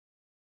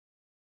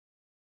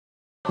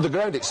The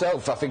ground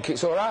itself, I think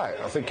it's all right.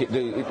 I think it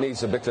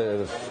needs a bit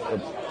of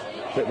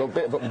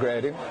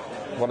upgrading,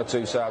 one or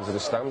two sides of the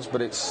stands,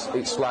 but it's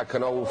like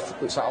like old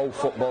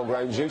football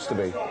grounds used to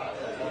be.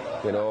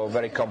 You know,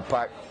 very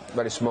compact,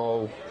 very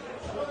small,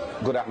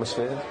 good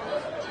atmosphere.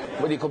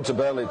 When you come to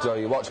Burnley, or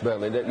you watch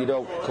Burnley, you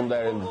don't come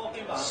there and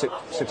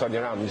sit on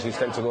your hands. You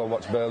tend to go and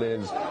watch Burnley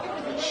and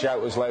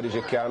shout as loud as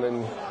you can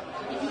and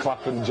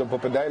clap and jump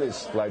up and down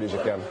as loud as you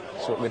can.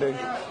 That's what we do.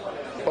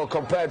 Well,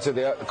 compared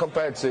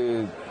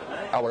to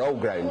our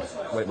old ground,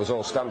 when it was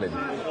all standing,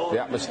 the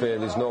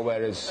atmosphere is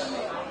nowhere as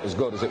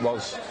good as it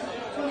was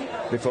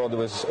before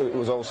it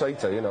was all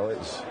seater. You know,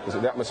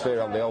 the atmosphere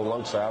on the old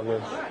long side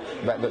was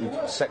better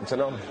than second to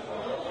none.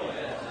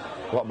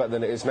 A lot better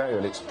than it is now,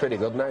 and it's pretty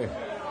good now.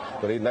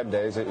 But in them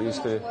days, it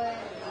used to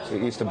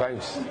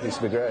bounce. It used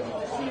to be great.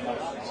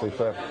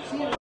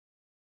 Superb.